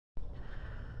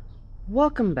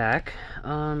Welcome back.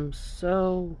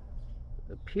 So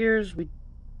it appears we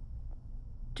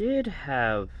did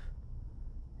have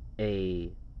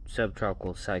a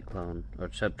subtropical cyclone or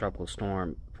subtropical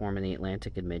storm form in the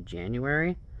Atlantic in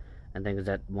mid-January. I think it was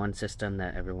that one system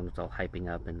that everyone was all hyping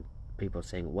up and people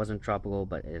saying it wasn't tropical,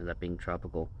 but it ended up being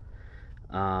tropical.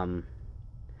 And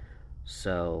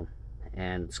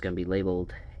it's going to be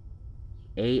labeled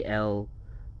AL01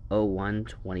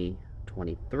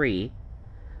 2023.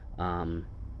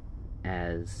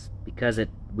 As because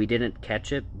we didn't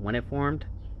catch it when it formed.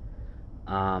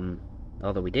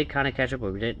 Although we did kind of catch it,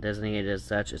 but we didn't designate it as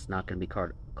such. It's not going to be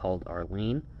called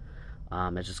Arlene.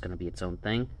 It's just going to be its own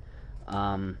thing.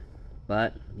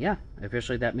 But yeah,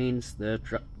 officially that means the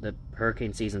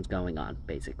hurricane season's going on,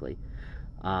 basically.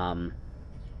 But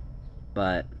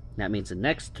that means the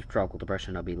next tropical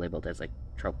depression will be labeled as like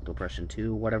Tropical Depression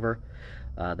 2, whatever.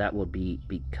 That will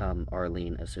become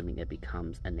Arlene, assuming it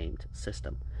becomes a named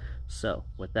system. So,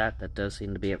 with that does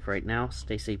seem to be it for right now.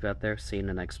 Stay safe out there. See you in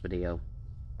the next video.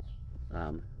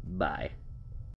 Bye.